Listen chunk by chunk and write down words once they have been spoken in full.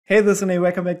Hey, this is Rene.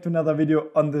 Welcome back to another video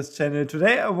on this channel.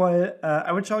 Today I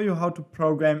will show you how to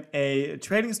program a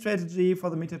trading strategy for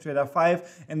the MetaTrader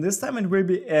 5, and this time it will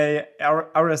be a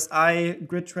RSI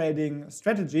grid trading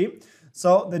strategy.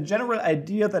 So the general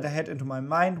idea that I had into my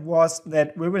mind was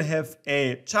that we will have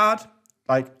a chart,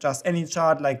 like just any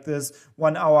chart like this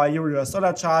 1 hour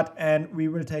Euro-US-dollar chart, and we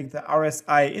will take the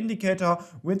RSI indicator,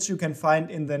 which you can find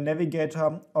in the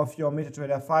navigator of your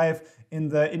MetaTrader 5 in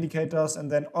the indicators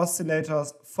and then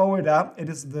oscillators folder. It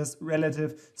is this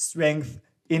relative strength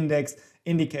index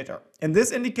indicator, and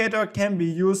this indicator can be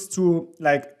used to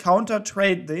like counter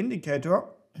trade the indicator.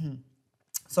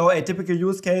 So a typical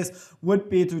use case would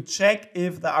be to check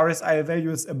if the RSI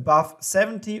value is above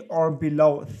 70 or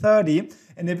below 30.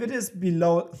 And if it is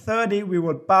below 30, we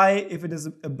would buy. If it is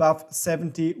above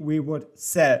 70, we would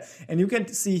sell. And you can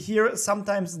see here,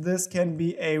 sometimes this can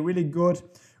be a really good,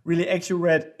 really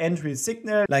accurate entry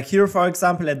signal. Like here, for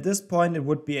example, at this point, it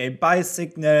would be a buy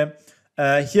signal.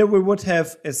 Here we would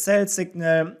have a sell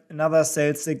signal, another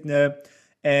sell signal,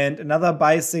 and another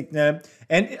buy signal.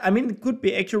 And I mean, it could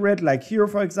be accurate. Like here,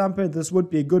 for example, this would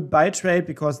be a good buy trade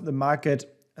because the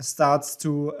market starts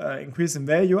to increase in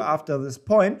value after this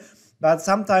point. But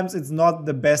sometimes it's not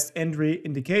the best entry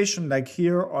indication, like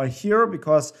here or here,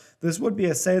 because this would be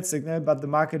a sell signal, but the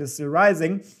market is still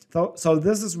rising. So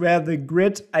this is where the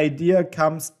grid idea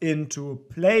comes into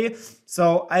play.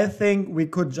 So I think we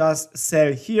could just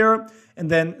sell here and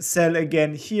then sell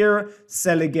again here,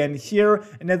 sell again here.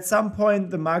 And at some point,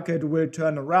 the market will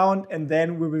turn around, and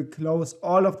then we will close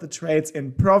all of the trades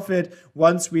in profit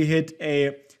once we hit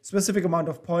a specific amount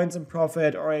of points in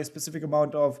profit or a specific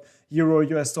amount of Euro,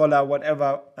 US dollar,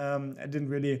 whatever. I didn't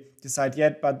really decide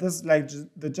yet, but this is like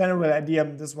the general idea.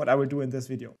 This is what I will do in this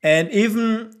video. And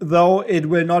even though it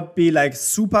will not be like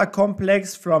super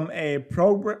complex from a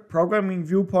programming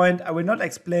viewpoint, I will not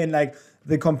explain like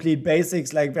the complete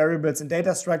basics like variables and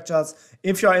data structures.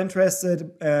 If you're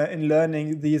interested in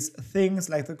learning these things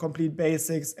like the complete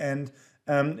basics, and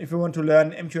if you want to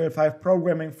learn MQL5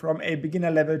 programming from a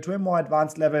beginner level to a more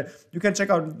advanced level, you can check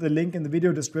out the link in the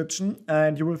video description,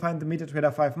 and you will find the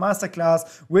MetaTrader 5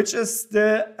 masterclass, which is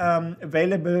still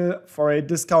available for a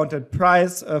discounted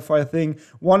price for I think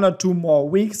 1 or 2 more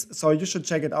weeks. So you should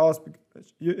check it out.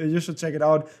 You should check it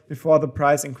out before the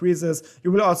price increases.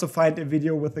 You will also find a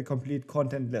video with the complete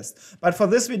content list. But for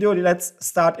this video, let's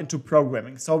start into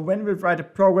programming. So when we write a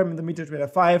program in the MetaTrader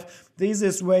 5, the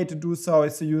easiest way to do so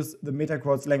is to use the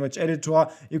MetaQuotes language editor.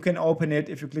 You can open it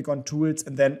if you click on Tools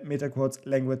and then MetaQuotes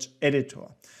language editor.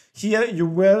 Here you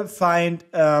will find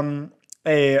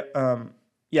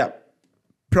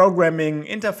programming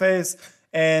interface,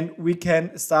 and we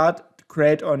can start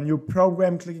create a new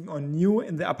program, clicking on new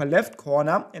in the upper left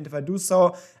corner. And if I do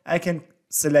so, I can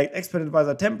select Expert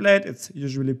Advisor template. It's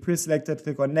usually pre-selected.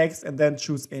 Click on next and then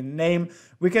choose a name.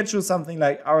 We can choose something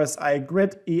like RSI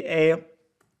Grid EA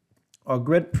or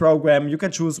Grid Program. You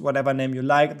can choose whatever name you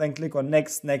like. Then click on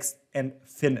next, next, and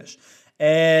finish.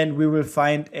 And we will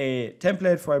find a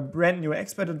template for a brand new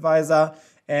Expert Advisor.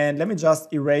 And let me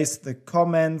just erase the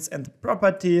comments and the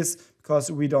properties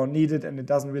because we don't need it and it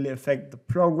doesn't really affect the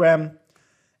program.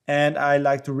 And I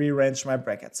like to rearrange my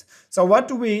brackets. So what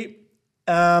do we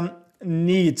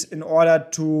need in order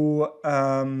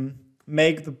to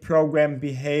make the program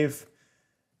behave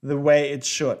the way it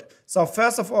should? So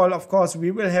first of all, of course,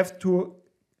 we will have to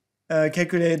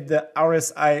calculate the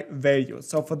RSI value.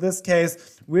 So for this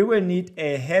case, we will need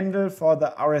a handle for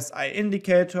the RSI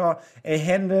indicator. A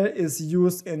handle is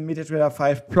used in MetaTrader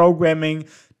 5 programming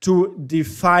to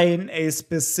define a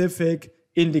specific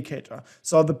indicator.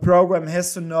 So the program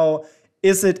has to know,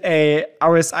 is it a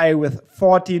RSI with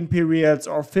 14 periods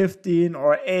or 15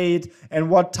 or 8, and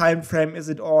what time frame is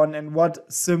it on, and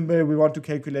what symbol we want to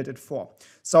calculate it for.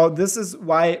 So this is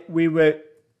why we will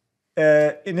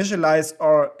initialize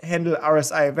or handle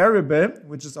RSI variable,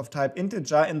 which is of type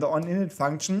integer, in the onInit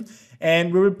function,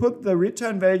 and we will put the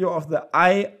return value of the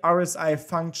iRSI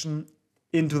function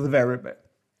into the variable.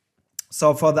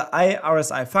 So for the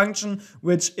iRSI function,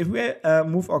 which if we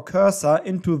move our cursor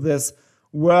into this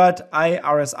word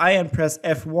iRSI and press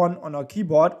F1 on our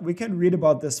keyboard, we can read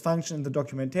about this function in the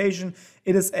documentation.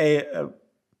 It is a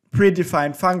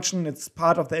predefined function. It's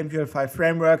part of the MQL5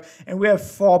 framework, and we have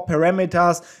 4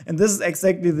 parameters, and this is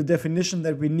exactly the definition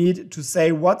that we need to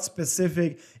say what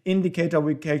specific indicator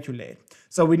we calculate.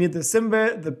 So we need the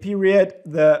symbol, the period,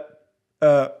 the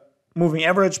moving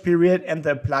average period and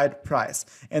the applied price.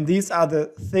 And these are the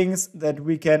things that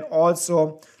we can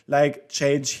also like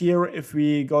change here. If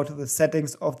we go to the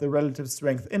settings of the relative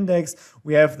strength index,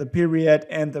 we have the period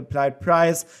and the applied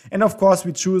price. And of course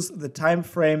we choose the time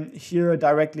frame here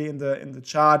directly in the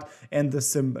chart and the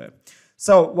symbol.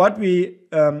 So what we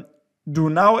do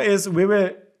now is we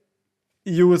will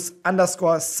use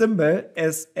underscore symbol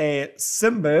as a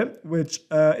symbol, which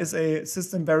is a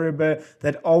system variable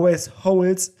that always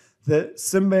holds the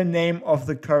symbol name of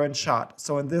the current chart.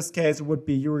 So in this case it would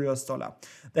be Euro/US dollar.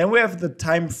 Then we have the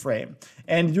time frame,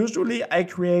 and usually I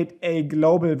create a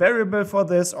global variable for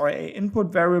this, or a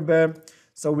input variable.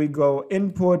 So we go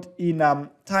input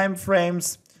enum time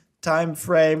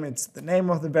frame, it's the name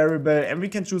of the variable, and we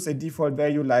can choose a default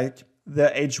value like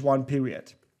the H1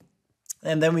 period.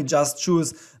 And then we just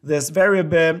choose this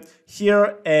variable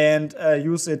here and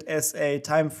use it as a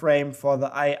time frame for the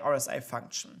RSI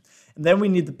function. And then we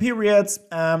need the periods.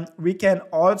 We can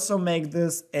also make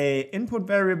this a input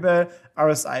variable,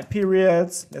 RSI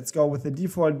periods. Let's go with the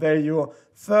default value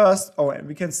first. Oh, and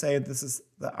we can say this is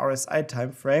the RSI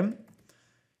time frame.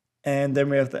 And then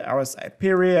we have the RSI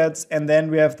periods, and then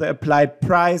we have the applied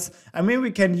price. I mean,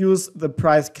 we can use the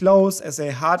price close as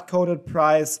a hard-coded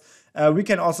price. We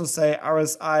can also say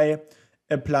RSI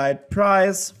applied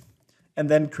price, and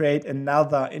then create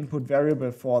another input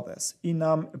variable for this.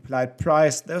 Enum applied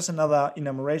price. There's another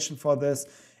enumeration for this,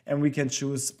 and we can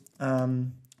choose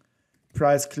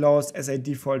price close as a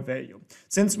default value.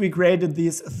 Since we created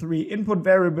these three input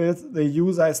variables, the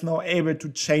user is now able to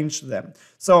change them.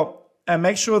 So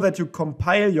make sure that you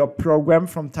compile your program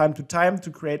from time to time to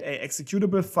create an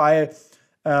executable file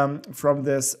from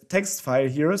this text file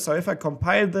here. So if I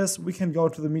compile this, we can go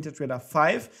to the MetaTrader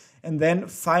 5 and then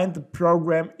find the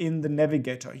program in the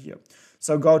navigator here.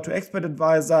 So go to Expert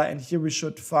Advisor, and here we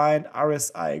should find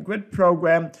RSI grid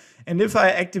program. And if I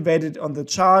activate it on the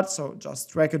chart, so just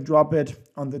drag and drop it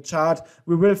on the chart,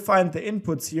 we will find the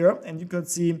inputs here, and you can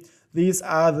see these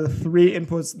are the three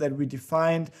inputs that we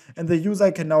defined, and the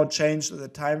user can now change the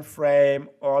time frame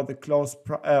or the close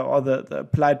or the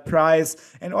applied price,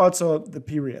 and also the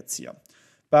periods here.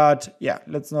 But yeah,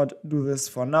 let's not do this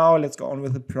for now. Let's go on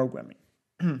with the programming.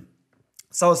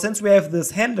 So since we have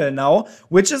this handle now,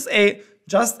 which is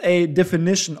just a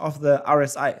definition of the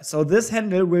RSI. So this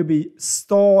handle will be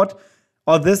stored,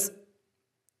 or this,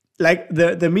 like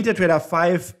the MetaTrader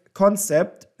 5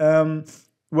 concept,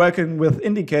 working with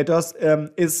indicators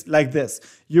is like this.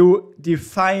 You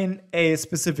define a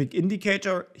specific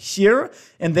indicator here,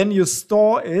 and then you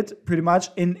store it pretty much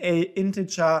in a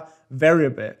integer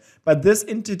variable. But this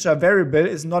integer variable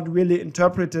is not really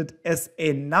interpreted as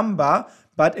a number,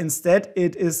 but instead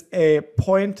it is a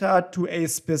pointer to a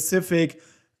specific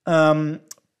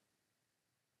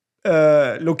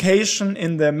location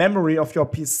in the memory of your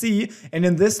PC, and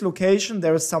in this location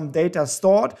there is some data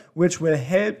stored which will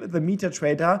help the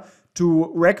MetaTrader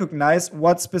to recognize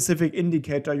what specific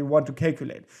indicator you want to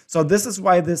calculate. So this is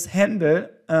why this handle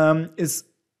is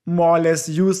more or less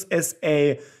used as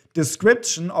a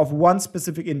description of one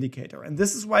specific indicator, and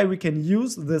this is why we can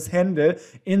use this handle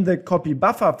in the copy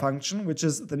buffer function, which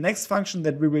is the next function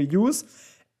that we will use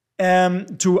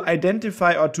to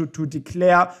identify or to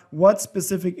declare what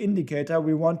specific indicator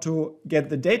we want to get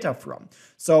the data from.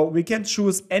 So we can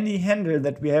choose any handle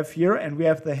that we have here, and we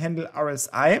have the handle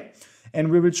RSI,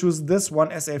 and we will choose this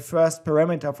one as a first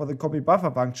parameter for the copy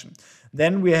buffer function.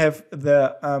 Then we have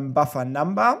the buffer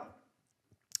number.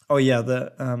 Oh yeah,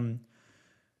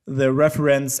 the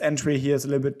reference entry here is a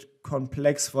little bit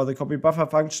complex for the copy buffer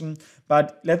function,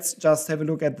 but let's just have a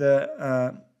look at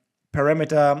the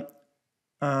parameter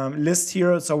list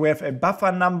here. So we have a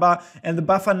buffer number, and the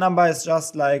buffer number is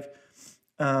just like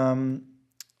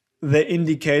the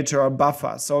indicator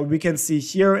buffer. So we can see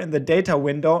here in the data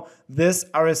window, this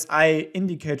RSI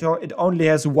indicator, it only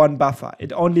has one buffer.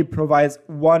 It only provides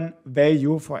one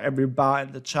value for every bar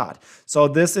in the chart. So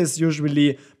this is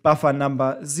usually buffer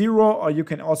number 0, or you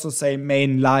can also say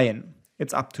main line.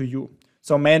 It's up to you.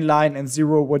 So main line and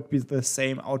 0 would be the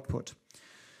same output.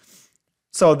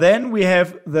 So then we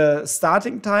have the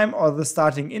starting time or the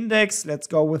starting index. Let's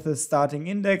go with the starting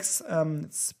index.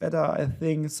 It's better, I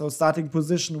think. So starting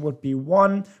position would be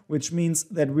 1, which means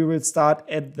that we will start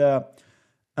at the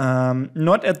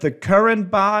not at the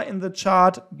current bar in the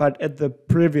chart, but at the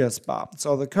previous bar.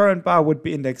 So the current bar would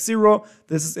be index 0.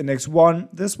 This is index 1.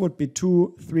 This would be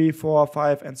 2, 3, 4,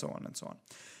 5, and so on and so on.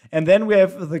 And then we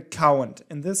have the count.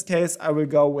 In this case, I will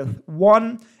go with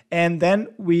 1. And then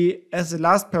we, as the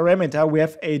last parameter, we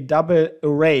have a double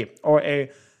array or a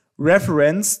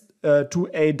reference to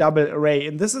a double array.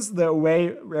 And this is the array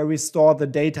where we store the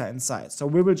data inside. So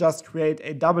we will just create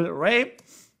a double array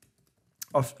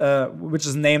of which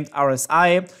is named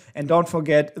RSI. And don't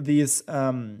forget these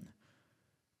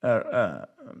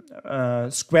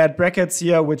squared brackets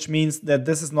here, which means that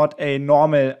this is not a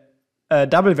normal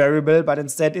double variable, but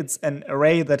instead it's an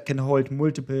array that can hold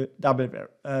multiple double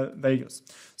values.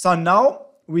 So now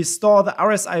we store the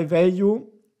RSI value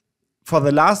for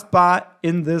the last bar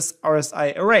in this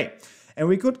RSI array. And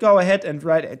we could go ahead and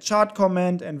write a chart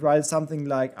comment and write something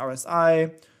like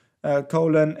RSI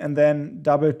colon and then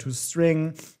double to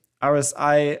string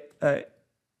RSI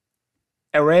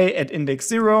array at index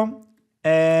 0.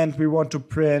 And we want to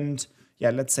print,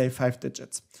 let's say 5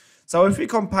 digits. So if we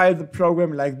compile the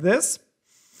program like this,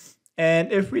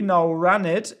 and if we now run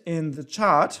it in the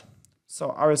chart, so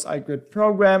RSI grid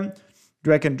program,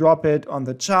 drag and drop it on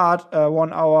the chart,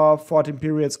 1 hour, 14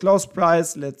 periods, close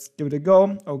price, let's give it a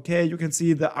go. Okay, you can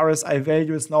see the RSI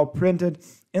value is now printed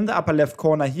in the upper left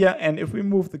corner here. And if we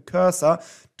move the cursor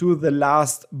to the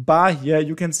last bar here,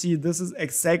 you can see this is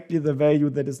exactly the value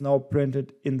that is now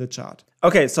printed in the chart.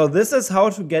 Okay, so this is how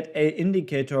to get an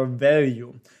indicator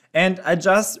value. And I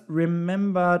just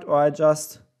remembered, or I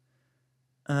just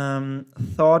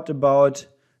thought about,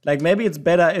 like maybe it's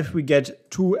better if we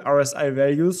get 2 RSI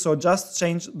values. So just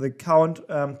change the count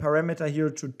parameter here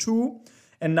to 2.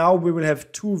 And now we will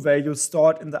have 2 values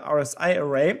stored in the RSI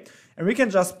array. And we can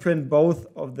just print both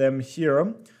of them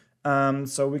here.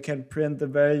 So we can print the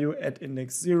value at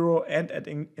index 0 and at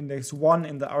index 1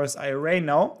 in the RSI array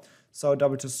now. So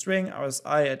double to string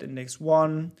RSI at index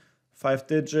 1, 5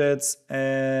 digits,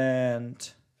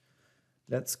 and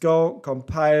let's go,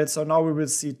 compile. So now we will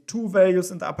see 2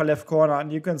 values in the upper left corner,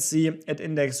 and you can see at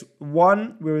index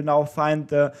 1, we will now find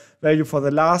the value for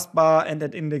the last bar, and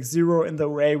at index 0 in the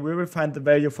array, we will find the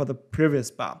value for the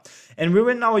previous bar. And we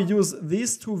will now use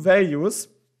these 2 values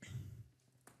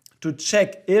to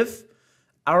check if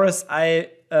RSI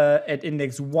at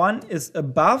index 1 is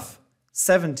above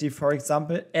 70, for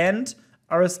example, and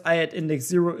RSI at index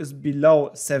 0 is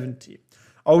below 70.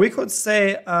 Or we could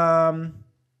say, cell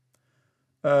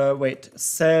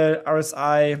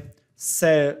RSI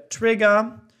cell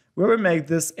trigger. We will make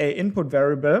this a input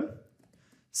variable,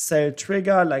 cell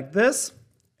trigger like this,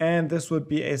 and this would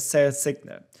be a cell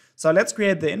signal. So let's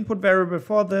create the input variable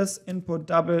for this. Input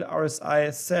double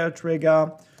RSI cell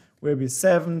trigger will be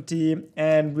 70,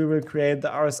 and we will create the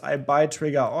RSI by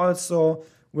trigger also,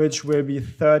 which will be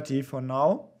 30 for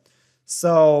now.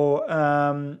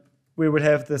 So we will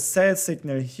have the cell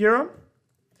signal here.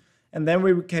 And then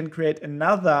we can create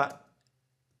another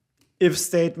if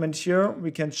statement here.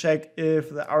 We can check if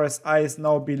the RSI is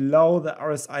now below the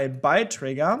RSI by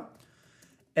trigger.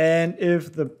 And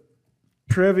if the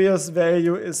previous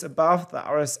value is above the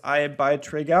RSI by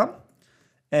trigger.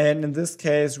 And in this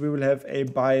case, we will have a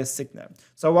buy signal.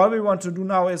 So what we want to do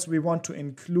now is we want to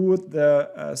include the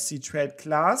ctrade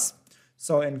class.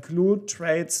 So include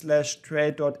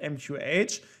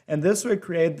trade/trade.mqh. And this will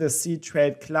create the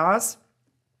ctrade class,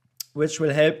 which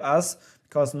will help us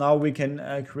because now we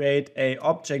can create an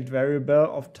object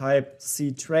variable of type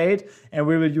ctrade. And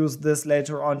we will use this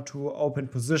later on to open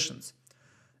positions.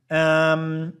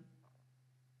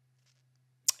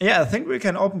 Yeah, I think we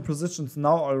can open positions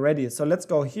now already. So let's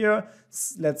go here.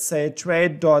 Let's say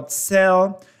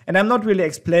trade.sell. And I'm not really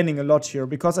explaining a lot here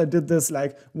because I did this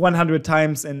like 100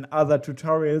 times in other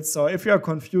tutorials. So if you're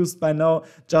confused by now,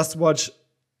 just watch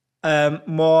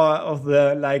more of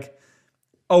the like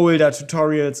older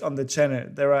tutorials on the channel.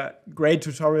 There are great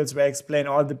tutorials where I explain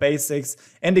all the basics.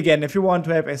 And again, if you want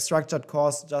to have a structured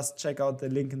course, just check out the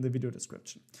link in the video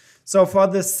description. So for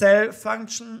the sell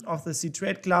function of the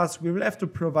ctrade class, we will have to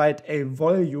provide a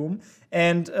volume.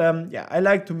 And yeah, I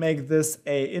like to make this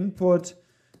a input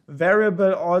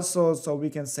variable also. So we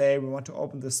can say we want to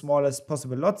open the smallest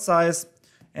possible lot size.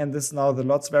 And this is now the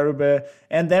lots variable.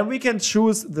 And then we can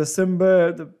choose the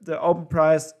symbol, the open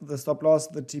price, the stop loss,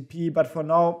 the TP. But for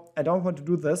now, I don't want to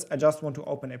do this. I just want to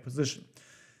open a position.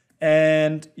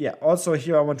 And yeah, also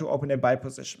here I want to open a buy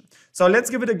position. So let's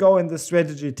give it a go in the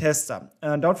strategy tester.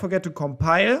 And don't forget to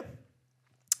compile.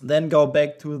 Then go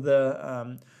back to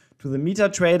the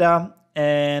MetaTrader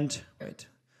and wait.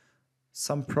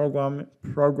 Some program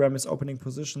is opening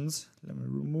positions. Let me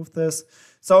remove this.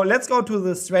 So let's go to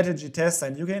the strategy tester,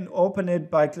 and you can open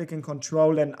it by clicking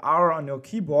Ctrl and R on your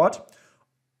keyboard,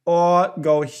 or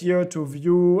go here to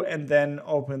view and then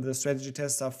open the strategy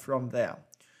tester from there.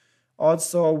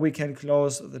 Also, we can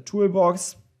close the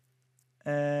toolbox,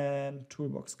 and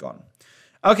toolbox gone.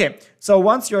 Okay, so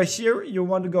once you're here, you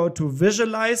want to go to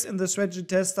visualize in the strategy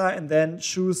tester and then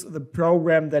choose the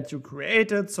program that you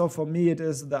created. So for me, it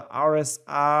is the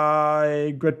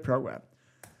RSI grid program.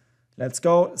 Let's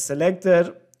go, select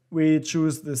it. We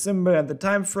choose the symbol and the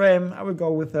time frame. I will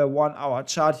go with a 1 hour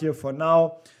chart here for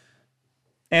now.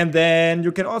 And then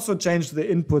you can also change the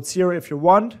inputs here if you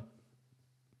want.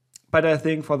 But I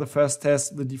think for the first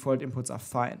test, the default inputs are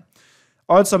fine.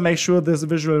 Also make sure this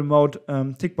visual mode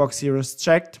tick box here is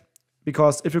checked,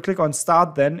 because if you click on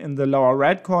start then in the lower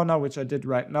right corner, which I did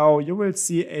right now, you will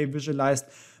see a visualized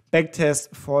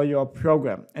backtest for your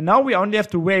program. And now we only have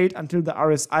to wait until the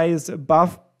RSI is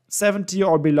above 70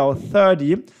 or below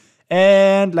 30.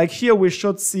 And like here, we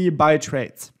should see buy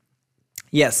trades.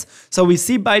 Yes, so we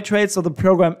see buy trades, so the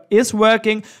program is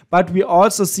working, but we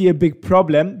also see a big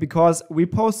problem because we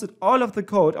posted all of the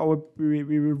code, or we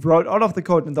wrote all of the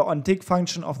code in the onTick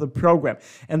function of the program.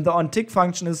 And the onTick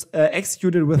function is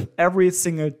executed with every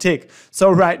single tick.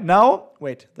 So right now,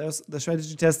 wait, there's the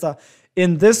strategy tester.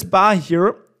 In this bar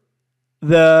here,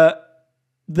 the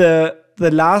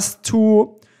last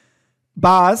two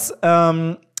bars,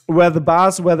 where the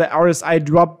RSI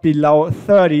dropped below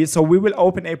 30. So we will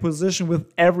open a position with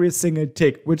every single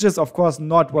tick, which is of course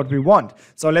not what we want.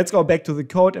 So let's go back to the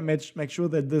code and make sure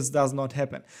that this does not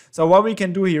happen. So what we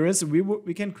can do here is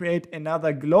we can create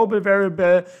another global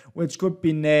variable, which could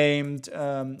be named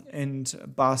int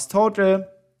bars total.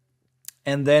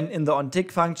 And then in the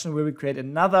onTick function, we will create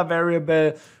another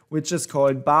variable, which is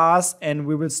called bars, and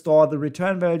we will store the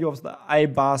return value of the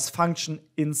ibars function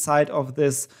inside of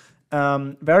this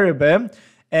variable.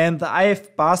 And the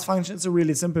ibars function is a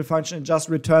really simple function. It just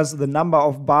returns the number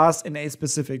of bars in a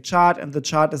specific chart, and the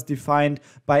chart is defined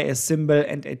by a symbol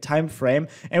and a time frame.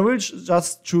 And we'll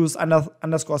just choose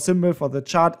underscore symbol for the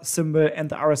chart symbol and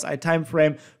the RSI time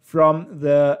frame from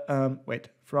the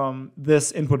from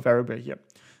this input variable here,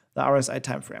 the RSI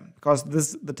time frame, because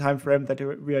this is the time frame that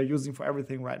we are using for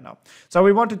everything right now. So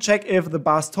we want to check if the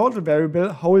bars total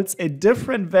variable holds a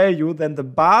different value than the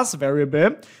bars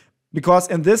variable, because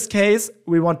in this case,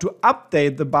 we want to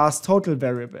update the bars total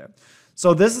variable.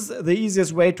 So this is the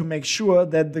easiest way to make sure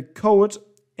that the code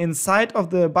inside of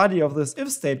the body of this if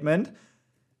statement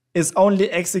is only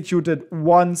executed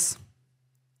once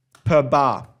per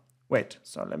bar. Wait,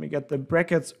 so let me get the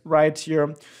brackets right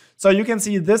here. So you can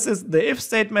see this is the if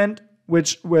statement,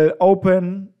 which will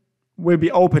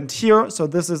be opened here. So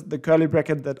this is the curly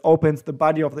bracket that opens the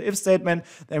body of the if statement.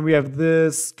 Then we have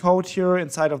this code here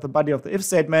inside of the body of the if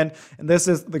statement. And this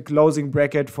is the closing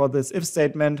bracket for this if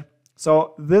statement.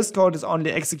 So this code is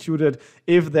only executed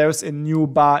if there's a new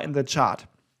bar in the chart.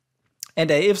 And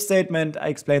a if statement, I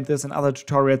explained this in other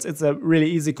tutorials, it's a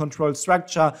really easy control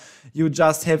structure. You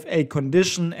just have a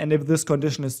condition, and if this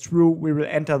condition is true, we will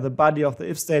enter the body of the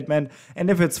if statement. And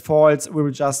if it's false, we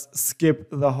will just skip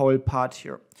the whole part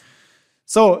here.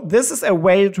 So this is a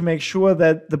way to make sure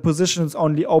that the position is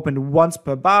only opened once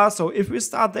per bar. So if we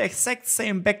start the exact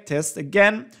same backtest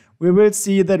again, we will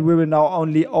see that we will now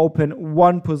only open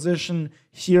one position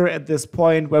here at this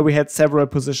point where we had several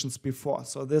positions before.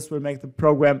 So this will make the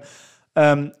program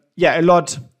a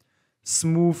lot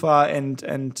smoother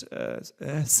and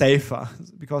safer,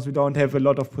 because we don't have a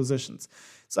lot of positions.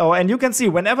 So, and you can see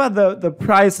whenever the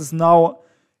price is now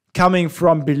coming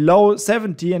from below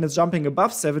 70 and it's jumping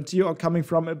above 70, or coming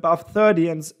from above 30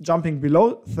 and it's jumping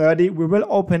below 30, we will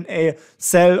open a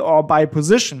sell or buy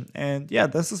position. And yeah,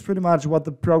 this is pretty much what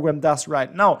the program does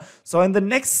right now. So in the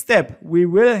next step, we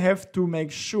will have to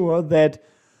make sure that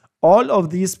all of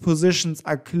these positions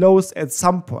are closed at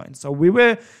some point. So we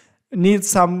will need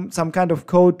some kind of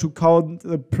code to count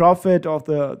the profit of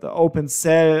the open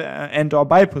sell and or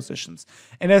buy positions.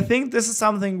 And I think this is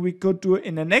something we could do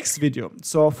in the next video.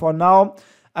 So for now,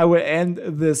 I will end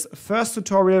this first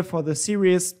tutorial for the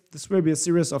series. This will be a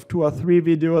series of 2 or 3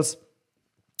 videos.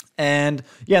 And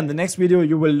yeah, in the next video,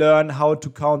 you will learn how to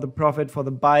count the profit for the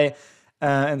buy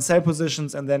and sell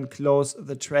positions, and then close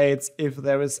the trades if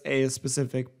there is a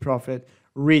specific profit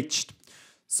reached.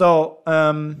 So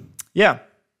yeah,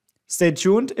 stay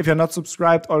tuned. If you're not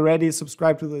subscribed already,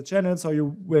 subscribe to the channel so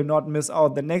you will not miss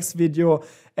out the next video.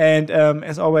 And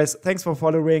as always, thanks for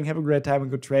following. Have a great time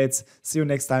and good trades. See you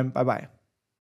next time. Bye bye.